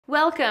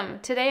Welcome!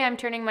 Today I'm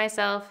turning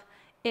myself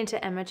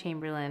into Emma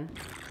Chamberlain.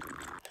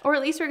 Or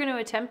at least we're going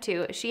to attempt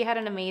to. She had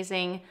an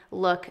amazing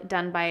look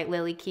done by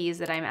Lily Keys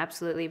that I'm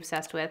absolutely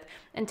obsessed with.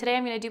 And today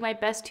I'm going to do my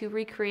best to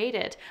recreate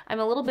it. I'm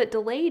a little bit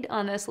delayed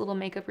on this little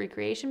makeup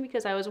recreation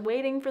because I was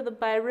waiting for the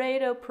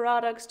Byredo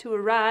products to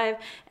arrive,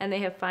 and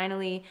they have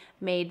finally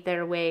made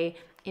their way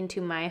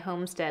into my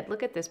homestead.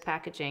 Look at this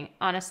packaging.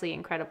 Honestly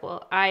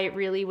incredible. I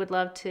really would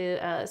love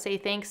to say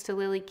thanks to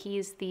Lily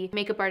Keys, the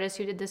makeup artist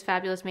who did this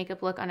fabulous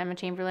makeup look on Emma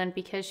Chamberlain,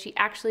 because she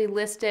actually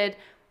listed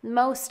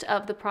most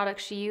of the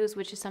products she used,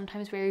 which is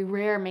sometimes very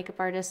rare. Makeup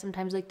artists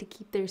sometimes like to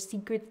keep their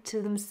secrets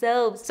to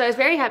themselves. So I was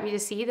very happy to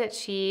see that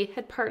she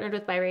had partnered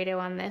with Byredo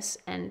on this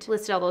and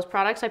listed all those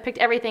products. So I picked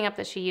everything up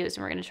that she used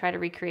and we're gonna try to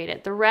recreate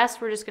it. The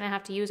rest, we're just gonna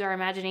have to use our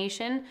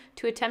imagination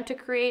to attempt to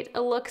create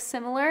a look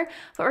similar,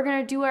 but we're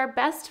gonna do our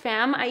best,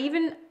 fam. I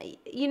even,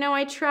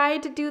 I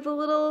tried to do the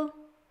little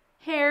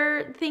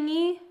hair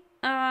thingy.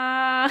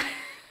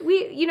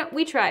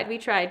 We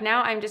tried.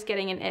 Now I'm just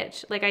getting an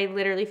itch. Like, I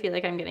literally feel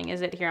like I'm getting a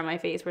zit here on my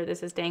face where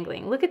this is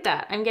dangling. Look at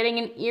that. I'm getting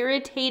an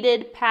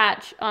irritated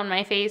patch on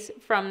my face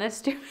from this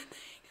stupid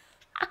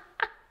thing.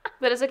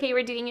 But it's okay,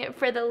 we're doing it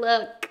for the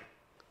look.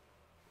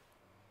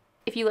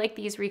 If you like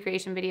these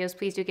recreation videos,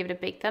 please do give it a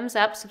big thumbs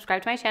up.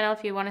 Subscribe to my channel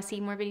if you want to see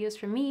more videos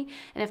from me.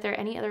 And if there are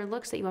any other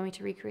looks that you want me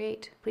to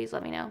recreate, please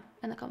let me know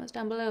in the comments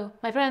down below.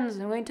 My friends,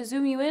 I'm going to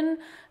zoom you in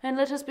and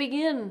let us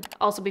begin.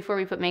 Also, before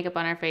we put makeup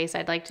on our face,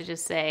 I'd like to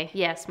just say,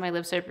 yes, my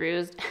lips are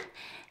bruised.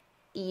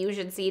 You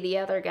should see the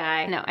other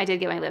guy. No, I did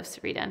get my lips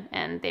redone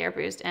and they are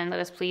bruised, and let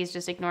us please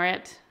just ignore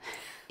it.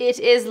 It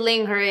is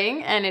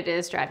lingering and it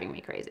is driving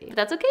me crazy. But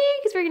that's okay,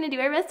 because we're gonna do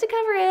our best to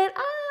cover it.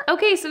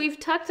 Okay, so we've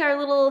tucked our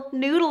little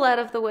noodle out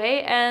of the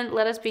way and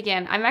let us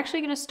begin. I'm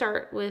actually gonna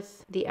start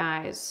with the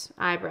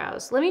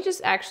eyebrows. Let me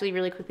just actually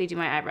really quickly do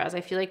my eyebrows. I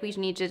feel like we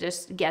need to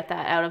just get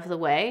that out of the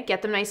way.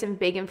 Get them nice and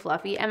big and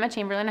fluffy. Emma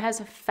Chamberlain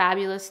has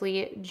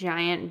fabulously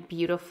giant,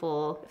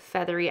 beautiful,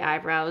 feathery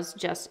eyebrows,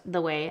 just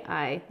the way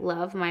I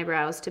love my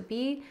brows to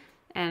be.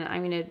 And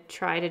I'm gonna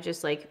try to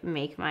just like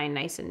make mine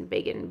nice and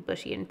big and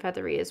bushy and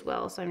feathery as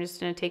well. So I'm just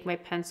gonna take my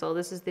pencil.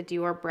 This is the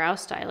Dior Brow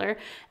Styler.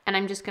 And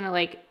I'm just gonna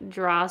like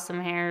draw some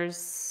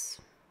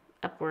hairs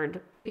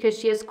upward. Because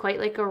she has quite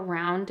like a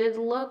rounded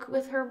look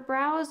with her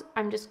brows,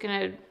 I'm just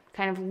gonna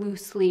kind of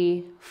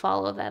loosely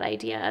follow that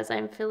idea as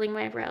I'm filling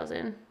my brows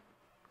in.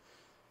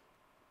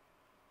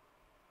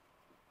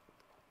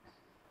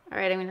 All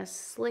right, I'm gonna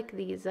slick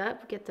these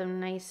up, get them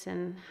nice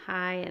and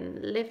high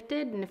and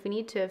lifted. And if we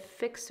need to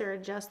fix or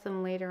adjust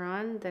them later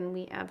on, then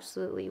we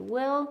absolutely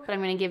will. But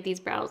I'm gonna give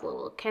these brows a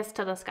little kiss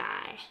to the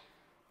sky.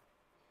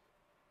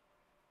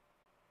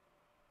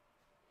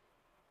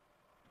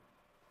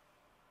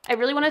 I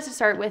really wanted to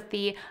start with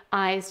the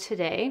eyes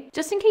today.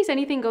 Just in case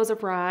anything goes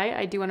awry,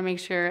 I do want to make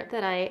sure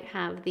that I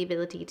have the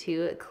ability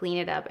to clean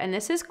it up. And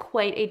this is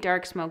quite a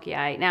dark smoky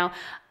eye. Now,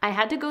 I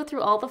had to go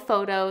through all the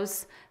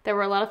photos. There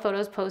were a lot of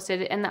photos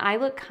posted, and the eye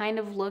look kind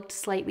of looked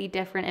slightly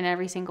different in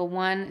every single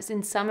one.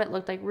 In some, it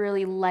looked like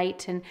really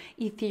light and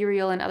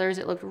ethereal, and others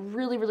it looked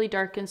really, really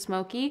dark and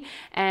smoky.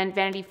 And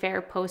Vanity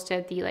Fair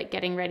posted the like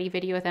getting ready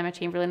video with Emma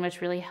Chamberlain,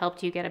 which really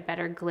helped you get a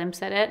better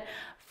glimpse at it.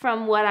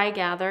 From what I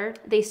gather,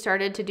 they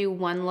started to do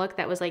one look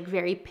that was like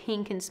very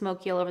pink and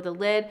smoky all over the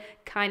lid,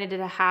 kind of did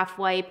a half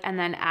wipe, and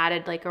then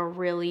added like a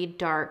really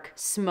dark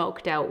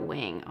smoked out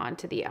wing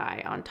onto the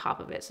eye on top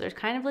of it. So there's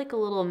kind of like a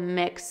little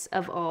mix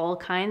of all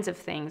kinds of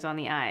things on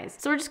the eyes.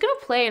 So we're just gonna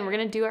play and we're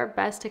gonna do our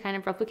best to kind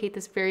of replicate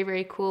this very,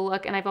 very cool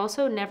look. And I've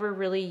also never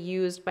really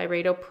used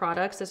Byredo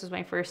products. This was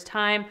my first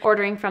time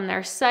ordering from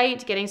their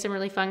site, getting some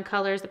really fun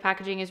colors. The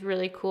packaging is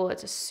really cool.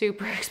 It's a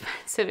super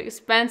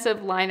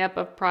expensive lineup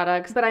of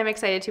products, but I'm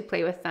excited to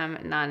play with them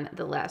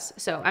nonetheless.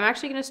 So I'm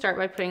actually gonna start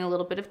by putting a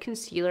little bit of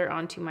concealer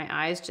onto my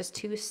eyes just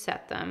to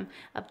set them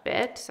a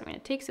bit. So I'm gonna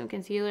take some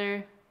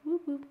concealer,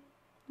 whoop, whoop,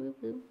 whoop,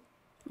 whoop,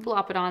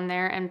 blop it on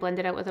there and blend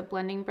it out with a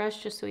blending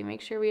brush just so we make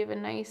sure we have a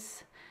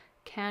nice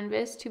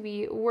canvas to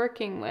be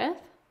working with.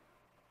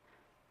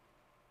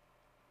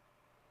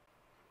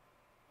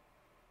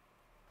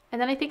 And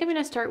then I think I'm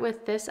gonna start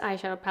with this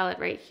eyeshadow palette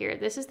right here.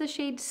 This is the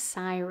shade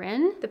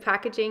Siren. The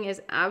packaging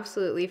is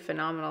absolutely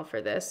phenomenal for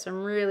this.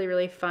 Some really,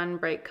 really fun,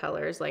 bright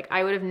colors. Like,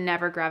 I would have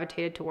never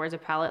gravitated towards a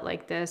palette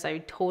like this. I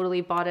totally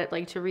bought it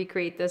like to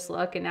recreate this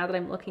look. And now that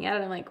I'm looking at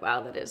it, I'm like,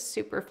 wow, that is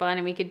super fun.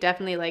 And we could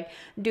definitely like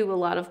do a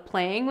lot of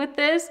playing with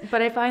this.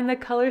 But I find the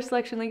color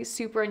selection like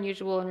super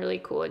unusual and really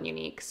cool and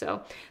unique.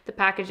 So the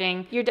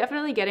packaging, you're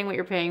definitely getting what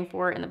you're paying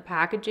for in the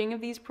packaging of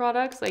these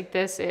products. Like,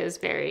 this is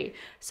very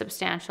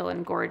substantial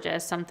and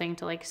gorgeous. Something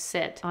to like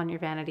sit on your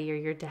vanity or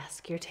your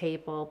desk, your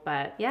table.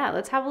 But yeah,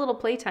 let's have a little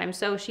playtime.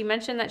 So she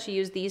mentioned that she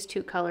used these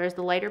two colors,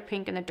 the lighter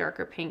pink and the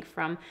darker pink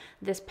from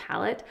this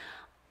palette.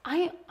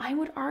 I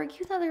would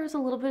argue that there was a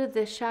little bit of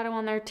this shadow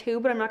on there too,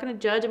 but I'm not gonna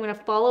judge. I'm gonna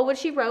follow what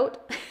she wrote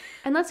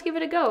and let's give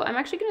it a go. I'm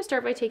actually gonna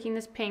start by taking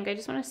this pink. I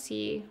just wanna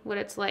see what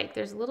it's like.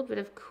 There's a little bit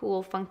of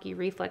cool, funky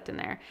reflect in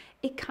there.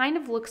 It kind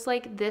of looks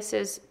like this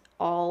is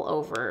all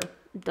over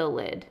the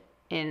lid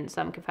in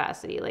some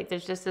capacity. Like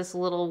there's just this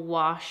little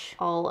wash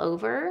all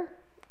over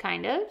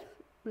kind of.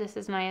 This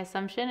is my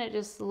assumption. It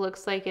just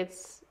looks like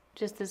it's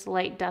just this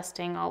light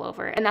dusting all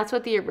over. And that's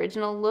what the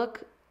original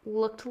look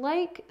looked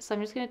like. So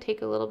I'm just gonna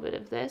take a little bit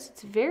of this.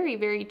 It's very,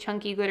 very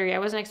chunky glittery. I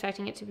wasn't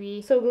expecting it to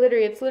be so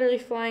glittery. It's literally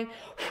flying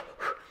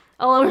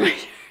all over my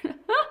shirt.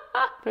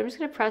 But I'm just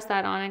gonna press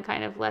that on and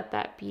kind of let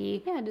that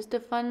be, yeah, just a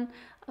fun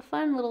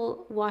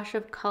little wash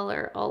of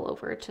color all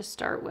over to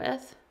start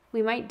with.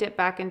 We might dip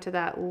back into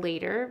that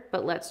later,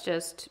 but let's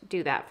just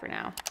do that for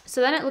now. So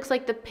then it looks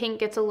like the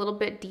pink gets a little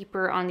bit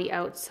deeper on the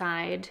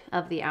outside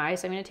of the eye.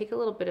 So I'm gonna take a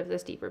little bit of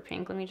this deeper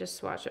pink. Let me just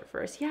swatch it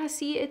first. Yeah,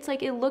 see, it's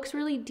like, it looks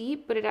really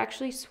deep, but it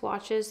actually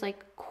swatches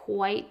like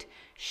quite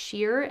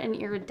sheer and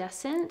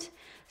iridescent.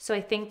 So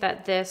I think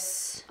that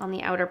this on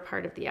the outer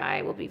part of the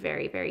eye will be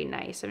very, very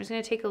nice. I'm just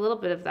gonna take a little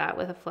bit of that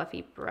with a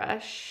fluffy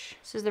brush.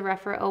 This is the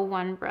Rephr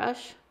 01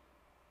 brush.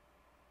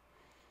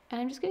 And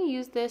I'm just gonna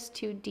use this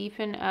to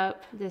deepen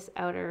up this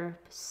outer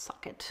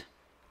socket.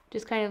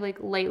 Just kind of like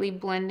lightly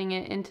blending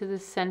it into the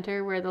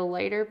center where the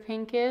lighter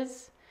pink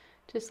is.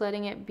 Just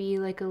letting it be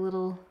like a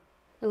little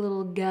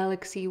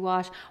galaxy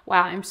wash.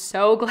 Wow, I'm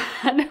so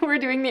glad we're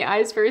doing the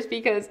eyes first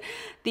because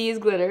these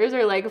glitters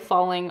are like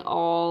falling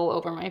all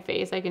over my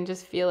face. I can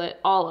just feel it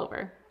all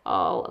over.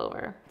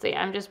 So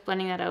yeah, I'm just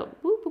blending that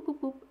out, boop, boop, boop,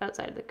 boop,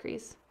 outside of the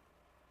crease.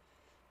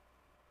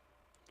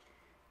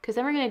 Because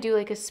then we're going to do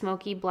like a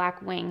smoky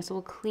black wing. So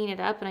we'll clean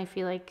it up and I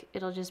feel like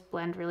it'll just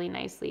blend really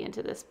nicely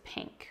into this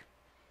pink.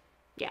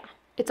 Yeah.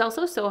 It's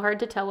also so hard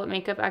to tell what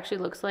makeup actually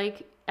looks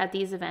like at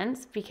these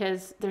events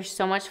because there's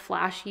so much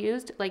flash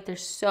used. Like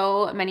there's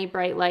so many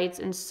bright lights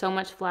and so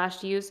much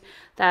flash used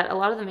that a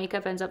lot of the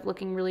makeup ends up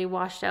looking really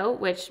washed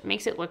out, which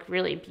makes it look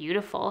really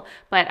beautiful.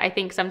 But I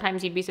think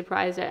sometimes you'd be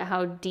surprised at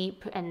how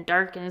deep and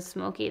dark and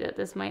smoky that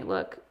this might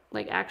look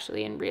like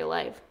actually in real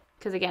life.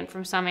 Because again,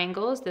 from some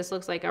angles, this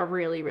looks like a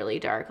really, really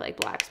dark, like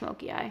black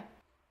smoky eye.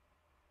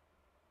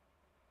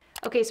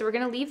 Okay, so we're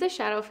gonna leave the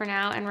shadow for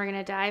now and we're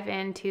gonna dive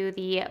into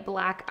the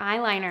black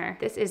eyeliner.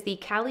 This is the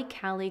Cali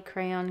Cali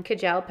Crayon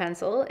Kajal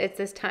Pencil. It's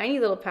this tiny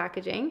little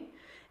packaging.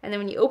 And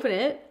then when you open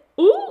it,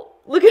 ooh,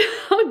 look at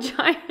how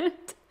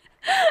giant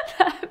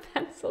that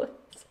pencil is.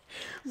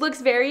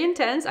 Looks very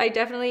intense. I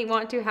definitely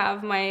want to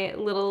have my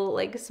little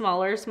like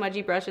smaller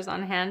smudgy brushes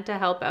on hand to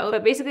help out.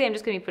 But basically I'm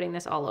just gonna be putting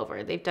this all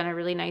over. They've done a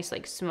really nice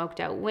like smoked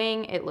out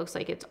wing. It looks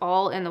like it's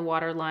all in the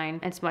waterline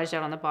and smudged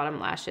out on the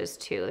bottom lashes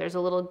too. There's a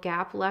little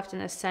gap left in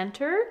the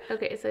center.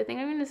 Okay, so I think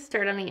I'm gonna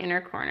start on the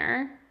inner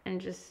corner and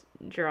just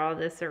draw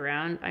this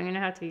around. I'm gonna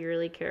have to be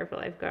really careful.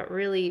 I've got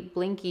really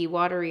blinky,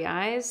 watery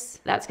eyes.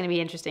 That's gonna be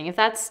interesting. If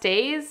that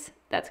stays,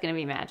 that's gonna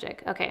be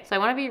magic. Okay, so I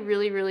wanna be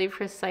really, really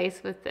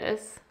precise with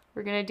this.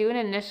 We're gonna do an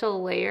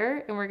initial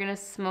layer and we're gonna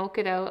smoke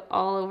it out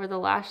all over the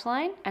lash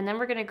line. And then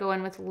we're gonna go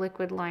in with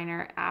liquid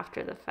liner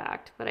after the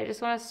fact. But I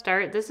just wanna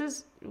start, this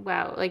is,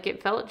 wow, like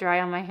it felt dry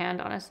on my hand,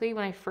 honestly,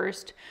 when I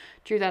first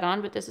drew that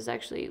on, but this is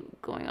actually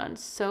going on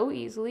so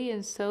easily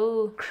and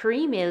so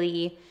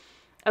creamily.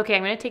 Okay,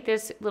 I'm gonna take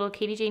this little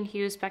Katie Jane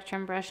Hughes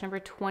Spectrum brush number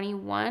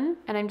 21,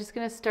 and I'm just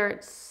gonna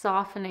start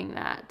softening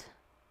that.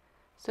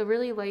 So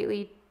really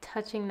lightly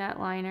touching that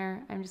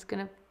liner, I'm just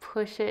gonna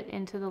push it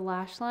into the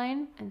lash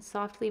line and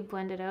softly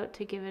blend it out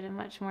to give it a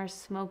much more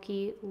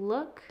smoky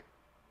look.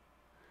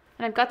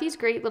 And I've got these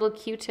great little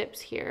Q-tips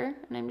here,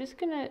 and I'm just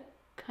gonna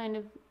kind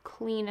of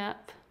clean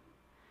up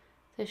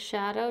the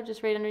shadow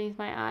just right underneath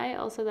my eye.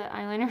 Also that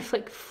eyeliner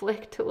like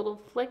flicked a little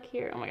flick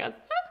here, oh my god.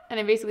 And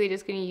I'm basically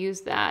just gonna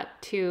use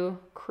that to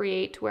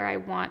create where I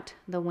want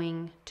the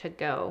wing to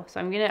go.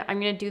 So I'm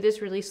gonna do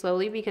this really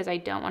slowly because I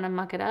don't wanna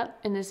muck it up.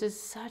 And this is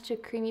such a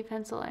creamy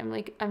pencil.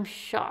 I'm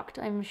shocked.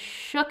 I'm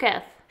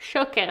shooketh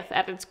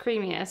at its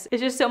creaminess.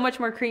 It's just so much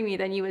more creamy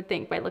than you would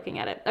think by looking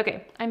at it.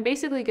 Okay, I'm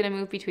basically gonna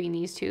move between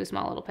these two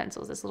small little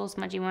pencils, this little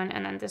smudgy one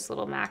and then this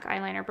little MAC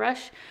eyeliner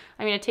brush.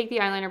 I'm gonna take the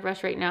eyeliner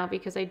brush right now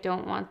because I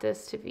don't want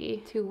this to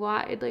be too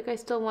wide. Like I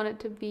still want it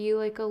to be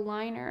like a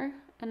liner,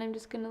 and I'm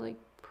just gonna like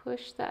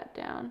push that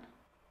down.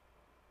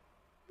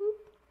 Whoop.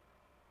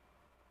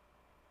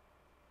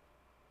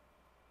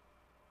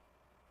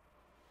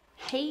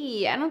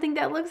 Hey, I don't think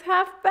that looks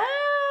half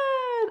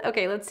bad.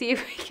 Okay, let's see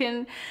if we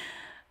can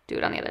do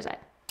it on the other side.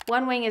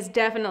 One wing is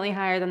definitely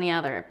higher than the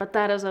other, but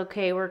that is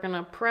okay. We're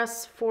gonna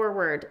press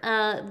forward.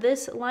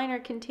 This liner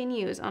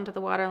continues onto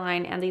the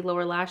waterline and the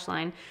lower lash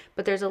line,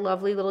 but there's a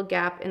lovely little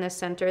gap in the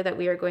center that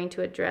we are going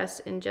to address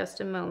in just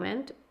a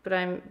moment. But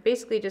I'm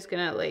basically just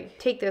gonna like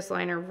take this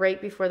liner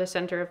right before the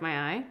center of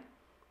my eye.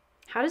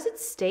 How does it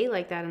stay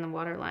like that in the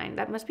waterline?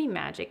 That must be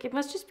magic. It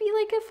must just be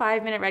like a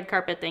 5-minute red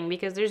carpet thing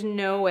because there's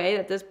no way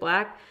that this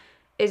black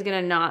is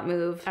gonna not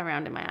move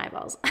around in my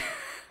eyeballs.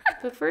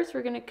 But first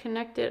we're gonna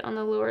connect it on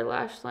the lower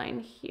lash line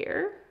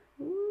here.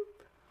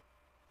 Whoop.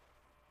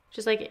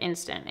 Just like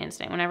instant.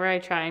 Whenever I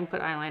try and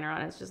put eyeliner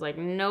on, it's just like,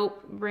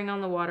 nope, bring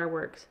on the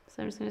waterworks.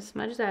 So I'm just gonna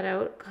smudge that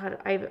out. God,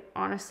 I've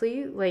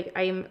honestly, like,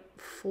 I am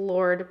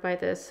floored by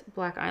this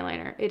black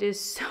eyeliner. It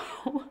is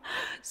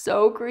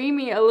so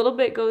creamy. A little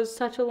bit goes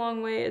such a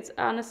long way. It's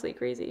honestly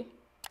crazy.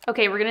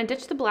 Okay, we're gonna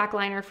ditch the black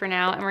liner for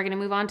now and we're gonna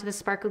move on to the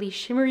sparkly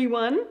shimmery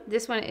one.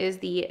 This one is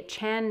the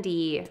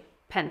Chandy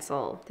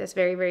pencil. This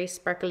very, very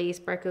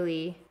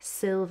sparkly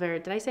silver.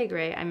 Did I say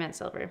gray? I meant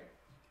silver.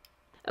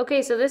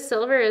 Okay, so this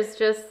silver is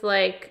just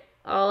like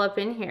all up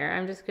in here.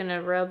 I'm just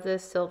gonna rub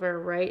this silver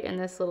right in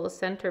this little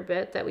center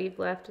bit that we've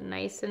left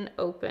nice and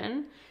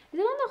open. Is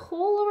it on the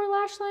whole lower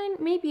lash line?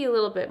 Maybe a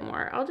little bit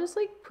more. I'll just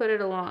like put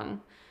it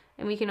along,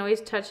 and we can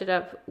always touch it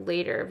up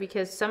later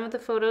because some of the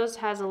photos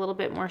has a little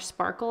bit more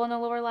sparkle on the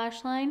lower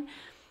lash line.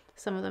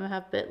 Some of them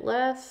have a bit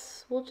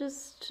less. We'll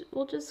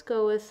just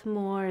go with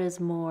more is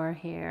more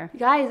here.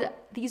 Guys,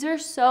 these are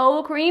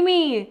so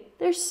creamy.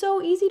 They're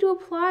so easy to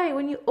apply.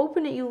 When you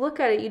open it, you look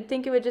at it, you'd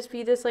think it would just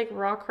be this like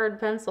rock hard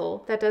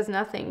pencil that does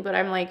nothing. But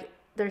I'm like,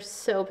 they're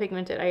so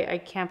pigmented. I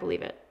can't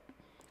believe it.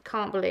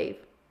 Can't believe.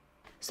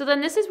 So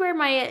then this is where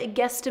my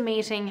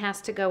guesstimating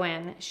has to go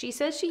in. She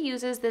says she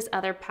uses this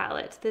other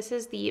palette. This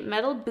is the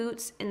Metal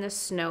Boots in the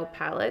Snow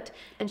palette.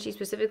 And she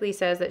specifically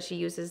says that she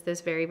uses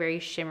this very, very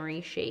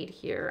shimmery shade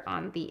here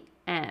on the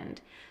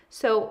end.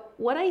 So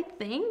what I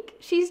think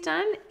she's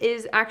done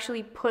is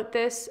actually put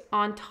this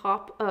on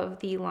top of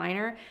the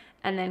liner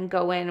and then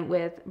go in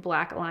with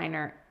black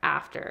liner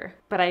after.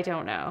 But I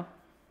don't know.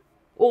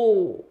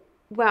 Oh,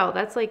 wow,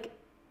 that's like,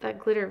 that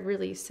glitter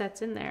really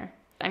sets in there.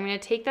 I'm gonna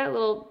take that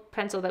little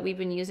pencil that we've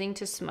been using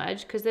to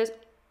smudge because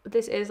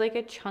this is like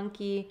a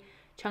chunky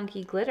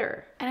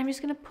glitter. And I'm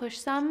just gonna push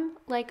some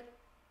like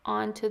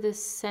onto the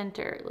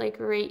center, like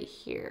right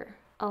here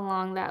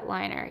along that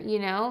liner, you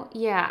know?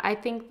 Yeah, I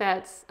think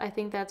that's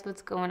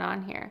what's going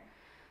on here.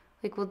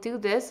 Like we'll do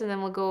this and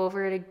then we'll go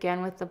over it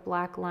again with the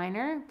black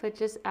liner, but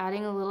just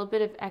adding a little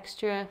bit of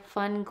extra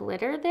fun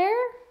glitter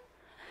there.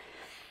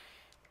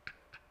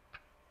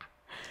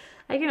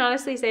 I can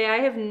honestly say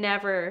I have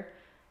never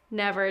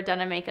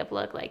done a makeup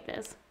look like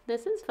this.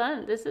 This is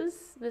fun. This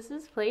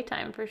is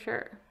playtime for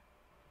sure.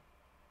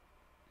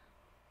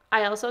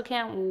 I also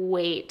can't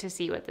wait to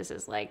see what this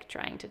is like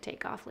trying to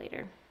take off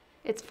later.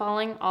 It's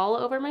falling all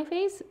over my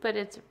face, but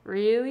it's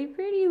really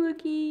pretty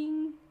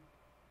looking.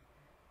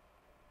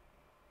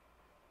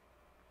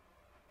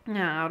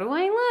 Now, how do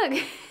I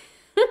look?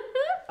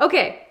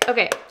 Okay,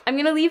 I'm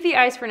gonna leave the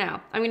eyes for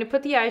now. I'm gonna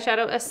put the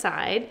eyeshadow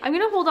aside. I'm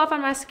gonna hold off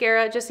on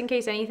mascara just in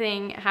case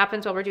anything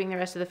happens while we're doing the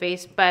rest of the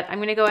face, but I'm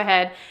gonna go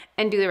ahead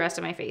and do the rest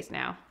of my face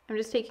now. I'm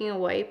just taking a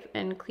wipe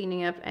and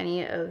cleaning up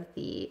any of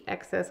the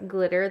excess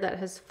glitter that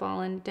has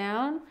fallen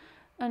down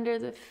under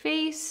the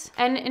face.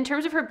 And in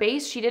terms of her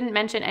base, she didn't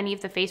mention any of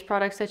the face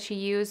products that she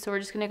used, so we're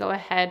just gonna go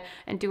ahead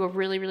and do a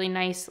really, really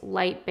nice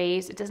light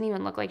base. It doesn't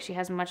even look like she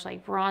has much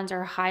like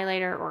bronzer,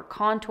 highlighter, or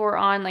contour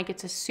on. Like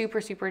it's a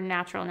super, super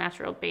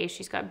natural base.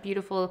 She's got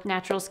beautiful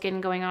natural skin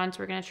going on,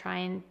 so we're gonna try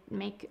and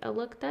make a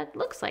look that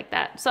looks like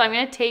that. So I'm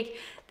gonna take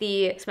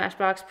the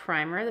Smashbox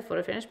primer, the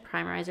Photo Finish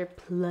Primerizer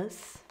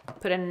Plus,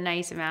 put a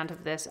nice amount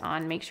of this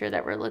on, make sure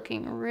that we're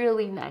looking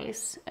really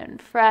nice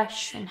and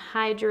fresh and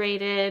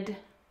hydrated.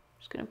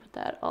 Just gonna put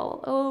that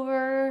all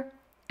over.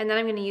 And then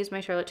I'm gonna use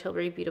my Charlotte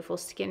Tilbury Beautiful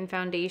Skin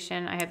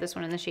Foundation. I have this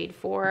one in the shade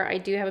 4. I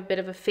do have a bit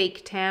of a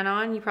fake tan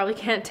on. You probably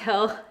can't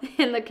tell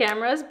in the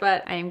cameras,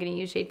 but I am gonna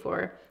use shade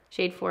 4.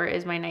 Shade 4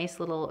 is my nice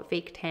little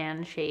fake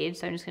tan shade.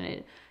 So I'm just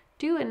gonna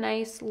do a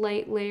nice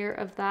light layer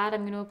of that.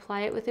 I'm gonna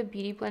apply it with a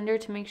beauty blender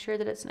to make sure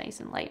that it's nice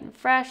and light and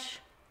fresh.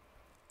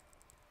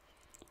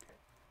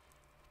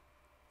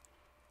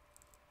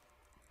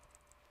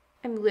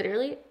 I'm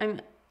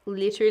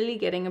literally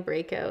getting a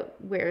breakout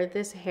where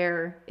this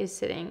hair is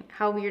sitting.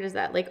 How weird is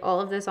that? Like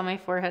all of this on my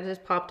forehead has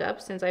popped up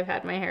since I've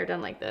had my hair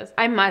done like this.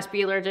 I must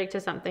be allergic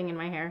to something in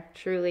my hair.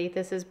 Truly,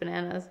 this is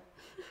bananas.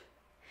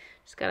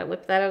 Just gotta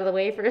whip that out of the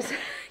way for a sec.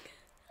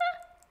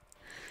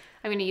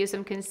 I'm gonna use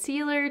some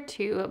concealer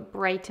to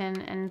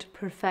brighten and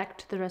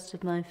perfect the rest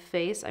of my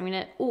face. I'm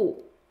gonna,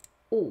 ooh.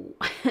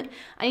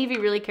 I need to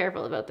be really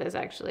careful about this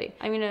actually.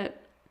 I'm gonna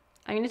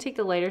take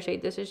the lighter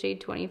shade. This is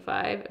shade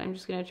 25. I'm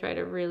just gonna try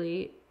to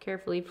really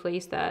carefully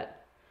place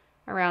that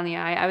around the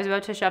eye. I was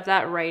about to shove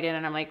that right in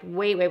and I'm like,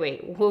 wait,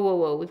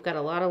 whoa. We've got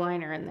a lot of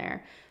liner in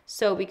there.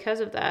 So because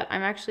of that,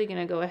 I'm actually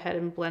gonna go ahead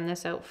and blend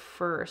this out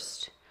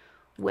first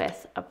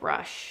with a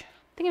brush.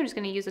 I think I'm just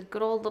gonna use a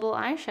good old little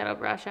eyeshadow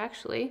brush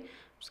actually.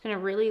 I'm just gonna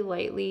really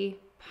lightly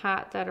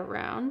pat that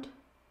around,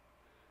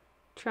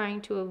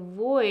 trying to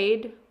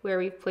avoid where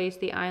we've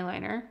placed the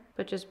eyeliner,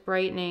 but just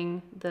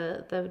brightening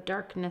the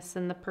darkness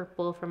and the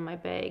purple from my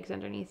bags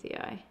underneath the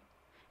eye.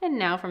 And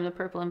now from the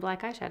purple and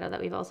black eyeshadow that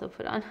we've also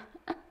put on.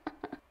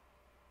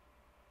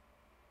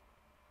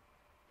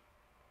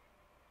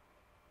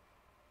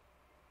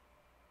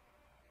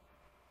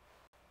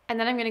 And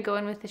then I'm gonna go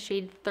in with the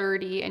shade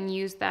 30 and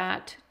use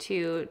that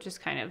to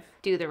just kind of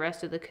do the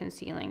rest of the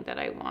concealing that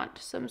I want.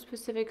 Some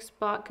specific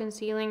spot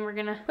concealing. We're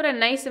gonna put a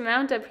nice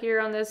amount up here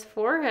on this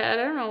forehead.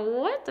 I don't know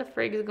what the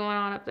frig is going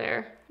on up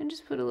there. And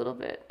just put a little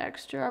bit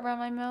extra around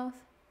my mouth.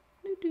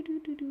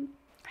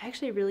 I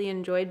actually really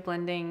enjoyed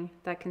blending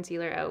that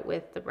concealer out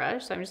with the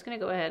brush, so I'm just gonna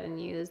go ahead and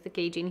use the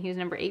K. Hughes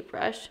number 8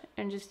 brush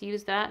and just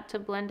use that to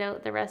blend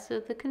out the rest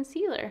of the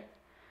concealer.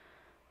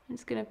 I'm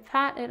just gonna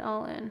pat it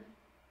all in.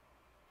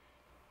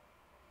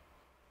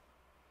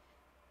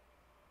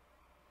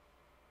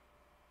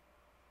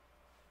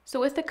 So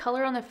with the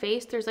color on the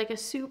face, there's like a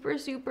super,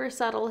 super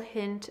subtle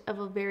hint of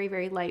a very,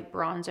 very light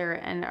bronzer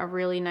and a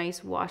really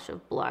nice wash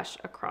of blush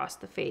across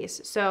the face.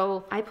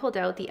 So I pulled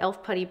out the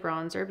e.l.f. Putty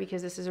Bronzer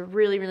because this is a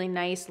really, really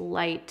nice,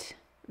 light,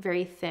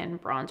 very thin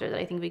bronzer that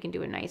I think we can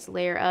do a nice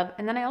layer of.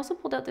 And then I also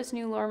pulled out this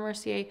new Laura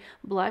Mercier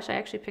blush. I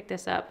actually picked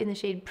this up in the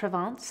shade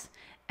Provence.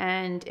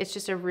 And it's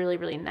just a really,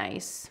 really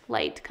nice,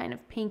 light, kind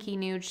of pinky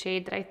nude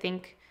shade that I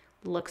think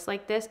looks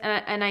like this.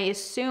 And I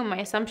assume, my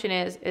assumption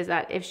is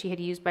that if she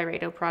had used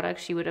Byredo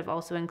products, she would have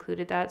also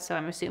included that. So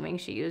I'm assuming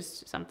she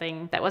used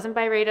something that wasn't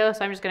Byredo.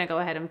 So I'm just going to go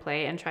ahead and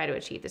play and try to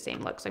achieve the same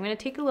look. So I'm going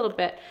to take a little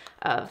bit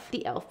of the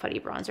e.l.f. Putty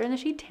Bronzer in the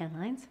shade Tan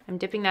Lines. I'm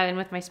dipping that in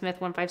with my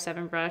Smith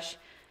 157 brush,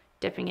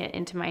 dipping it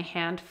into my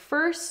hand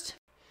first.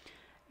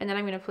 And then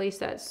I'm going to place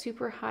that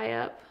super high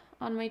up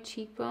on my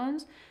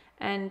cheekbones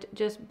and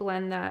just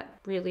blend that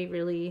really,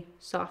 really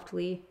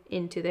softly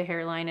into the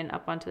hairline and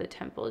up onto the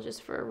temple,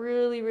 just for a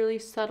really, really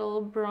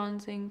subtle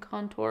bronzing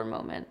contour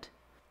moment.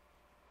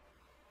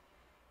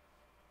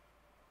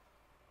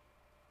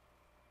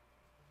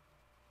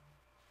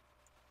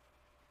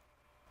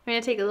 I'm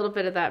gonna take a little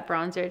bit of that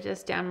bronzer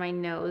just down my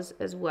nose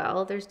as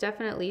well. There's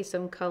definitely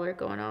some color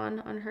going on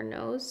her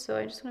nose, so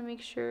I just wanna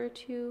make sure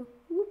to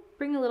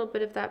bring a little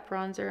bit of that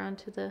bronzer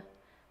onto the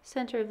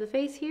center of the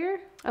face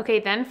here. Okay,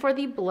 then for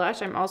the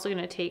blush, I'm also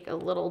gonna take a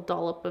little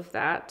dollop of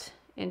that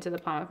into the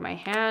palm of my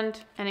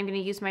hand, and I'm gonna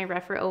use my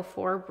Rephr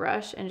 04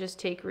 brush and just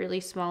take really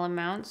small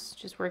amounts,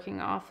 just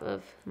working off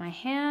of my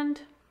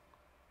hand.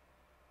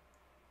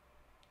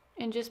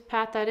 And just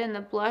pat that in.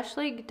 The blush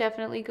like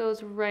definitely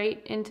goes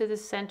right into the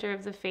center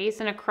of the face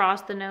and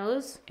across the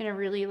nose in a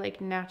really like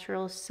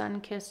natural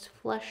sun-kissed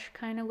flush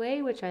kind of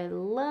way, which I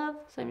love.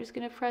 So I'm just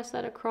gonna press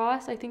that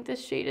across. I think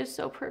this shade is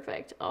so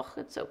perfect. Oh,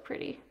 it's so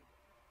pretty.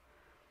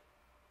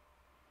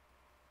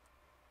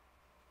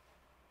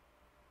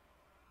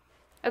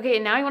 Okay,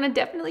 now I want to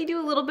definitely do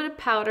a little bit of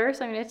powder.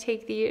 So I'm going to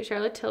take the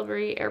Charlotte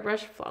Tilbury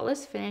Airbrush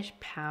Flawless Finish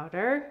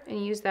powder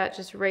and use that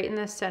just right in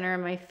the center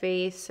of my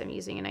face. I'm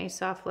using a nice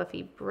soft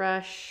fluffy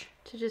brush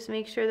to just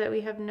make sure that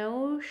we have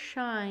no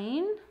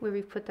shine where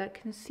we put that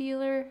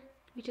concealer.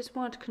 We just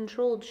want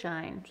controlled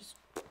shine, just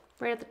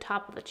right at the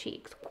top of the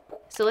cheeks.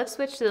 So let's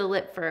switch to the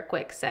lip for a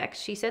quick sec.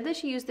 She said that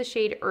she used the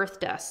shade Earth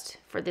Dust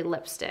for the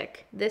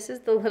lipstick. This is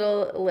the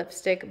little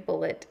lipstick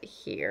bullet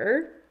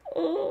here.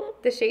 Oh,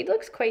 the shade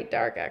looks quite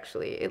dark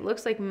actually. It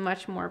looks like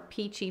much more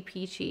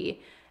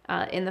peachy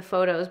in the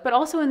photos, but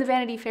also in the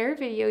Vanity Fair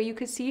video, you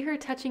could see her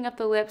touching up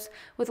the lips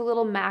with a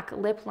little MAC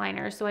lip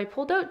liner. So I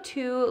pulled out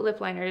two lip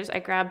liners. I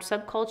grabbed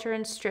Subculture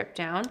and Strip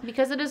Down.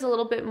 Because it is a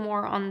little bit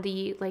more on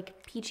the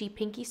like peachy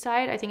pinky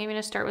side, I think I'm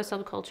gonna start with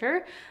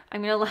Subculture.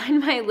 I'm gonna line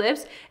my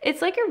lips.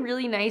 It's like a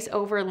really nice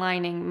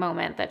overlining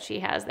moment that she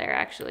has there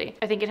actually.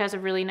 I think it has a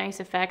really nice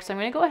effect. So I'm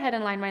gonna go ahead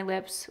and line my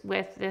lips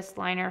with this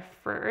liner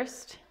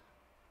first.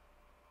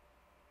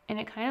 And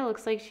it kind of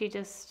looks like she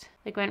just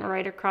like went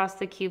right across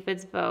the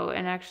Cupid's bow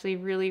and actually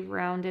really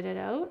rounded it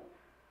out.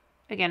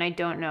 Again, I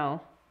don't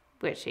know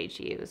which shade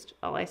she used.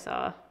 All I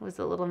saw was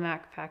the little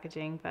MAC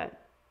packaging,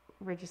 but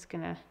we're just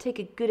gonna take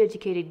a good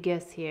educated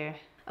guess here.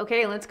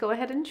 Okay, let's go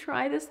ahead and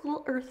try this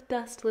little Earth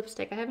Dust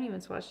lipstick. I haven't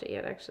even swatched it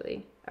yet,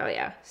 actually. Oh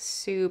yeah,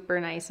 super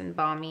nice and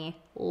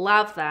balmy.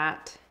 Love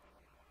that.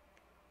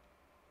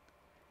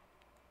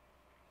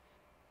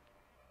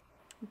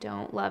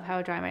 Don't love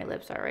how dry my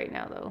lips are right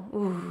now though.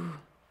 Ooh.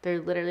 They're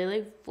literally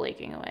like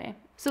flaking away.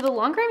 So the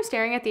longer I'm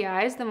staring at the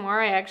eyes, the more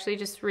I actually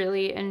just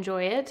really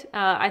enjoy it.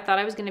 I thought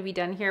I was gonna be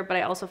done here, but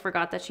I also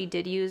forgot that she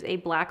did use a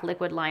black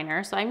liquid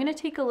liner. So I'm gonna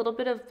take a little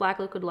bit of black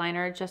liquid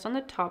liner just on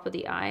the top of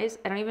the eyes.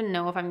 I don't even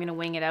know if I'm gonna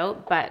wing it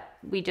out, but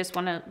we just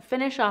wanna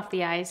finish off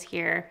the eyes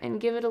here and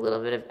give it a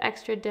little bit of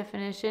extra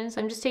definition. So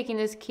I'm just taking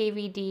this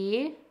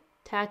KVD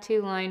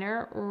tattoo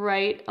liner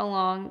right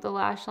along the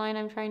lash line.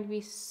 I'm trying to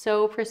be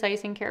so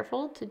precise and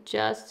careful to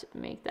just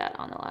make that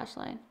on the lash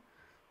line,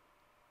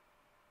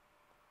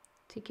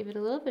 to give it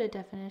a little bit of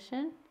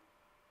definition.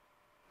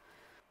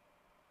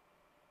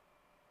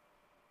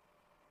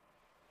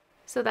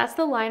 So that's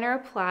the liner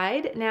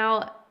applied.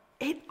 Now,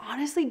 it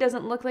honestly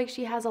doesn't look like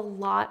she has a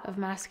lot of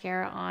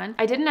mascara on.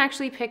 I didn't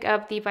actually pick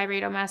up the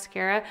Byredo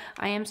mascara.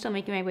 I am still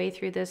making my way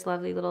through this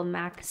lovely little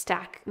MAC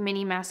Stack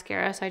mini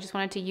mascara. So I just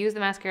wanted to use the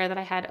mascara that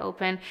I had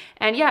open.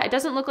 And yeah, it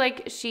doesn't look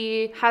like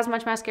she has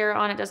much mascara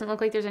on. It doesn't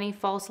look like there's any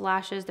false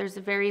lashes. There's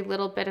a very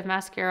little bit of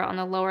mascara on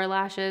the lower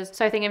lashes.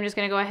 So I think I'm just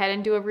gonna go ahead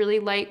and do a really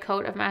light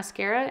coat of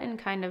mascara and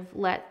kind of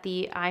let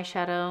the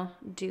eyeshadow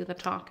do the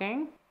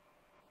talking.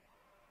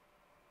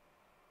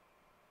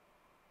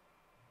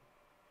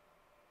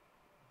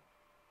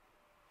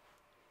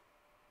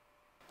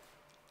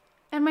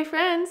 And my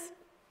friends,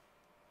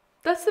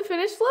 that's the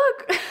finished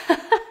look.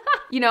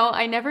 You know,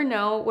 I never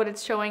know what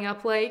it's showing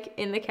up like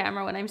in the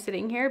camera when I'm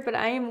sitting here, but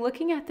I am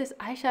looking at this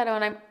eyeshadow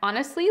and I'm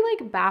honestly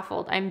like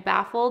baffled. I'm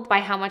baffled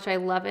by how much I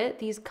love it.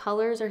 These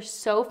colors are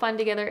so fun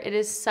together. It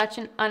is such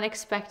an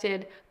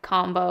unexpected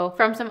combo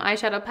from some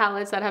eyeshadow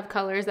palettes that have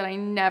colors that I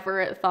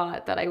never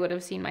thought that I would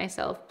have seen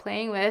myself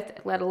playing with,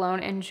 let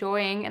alone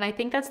enjoying. And I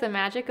think that's the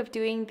magic of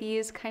doing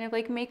these kind of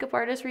like makeup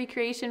artist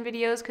recreation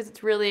videos, because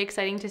it's really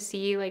exciting to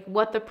see like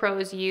what the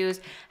pros use,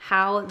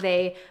 how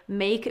they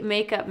make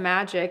makeup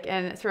magic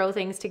and throw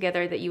things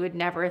together that you would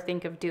never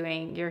think of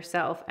doing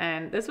yourself.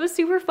 And this was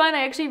super fun.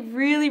 I actually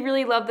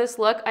really love this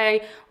look.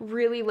 I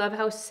really love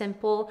how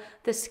simple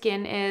the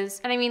skin is.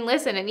 And I mean,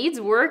 listen, it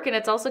needs work and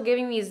it's also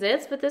giving me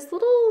zits, but this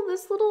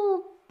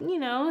little, you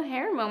know,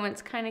 hair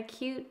moment's kind of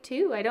cute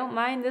too. I don't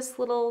mind this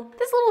little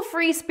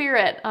free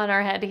spirit on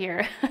our head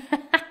here.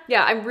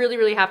 Yeah, I'm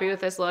really happy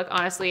with this look.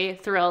 Honestly,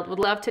 thrilled. Would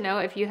love to know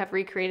if you have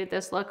recreated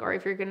this look or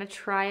if you're gonna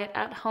try it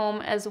at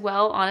home as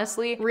well.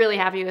 Honestly, really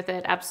happy with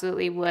it.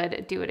 Absolutely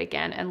would do it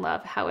again and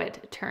love how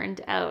it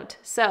turned out.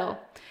 So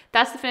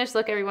that's the finished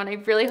look, everyone.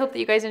 I really hope that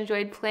you guys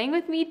enjoyed playing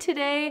with me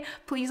today.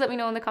 Please let me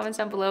know in the comments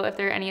down below if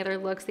there are any other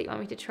looks that you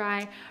want me to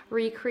try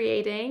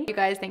recreating. You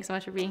guys, thanks so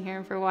much for being here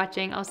and for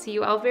watching. I'll see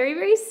you all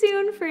very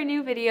soon for a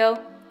new video.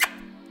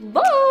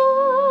 Bye!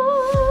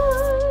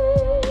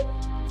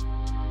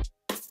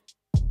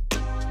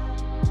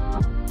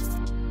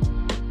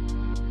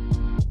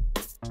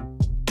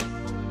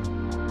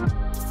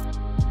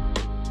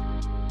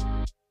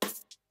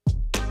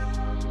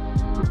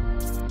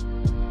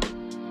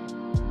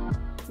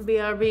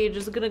 BRB,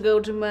 just gonna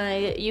go to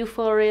my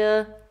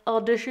Euphoria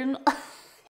audition.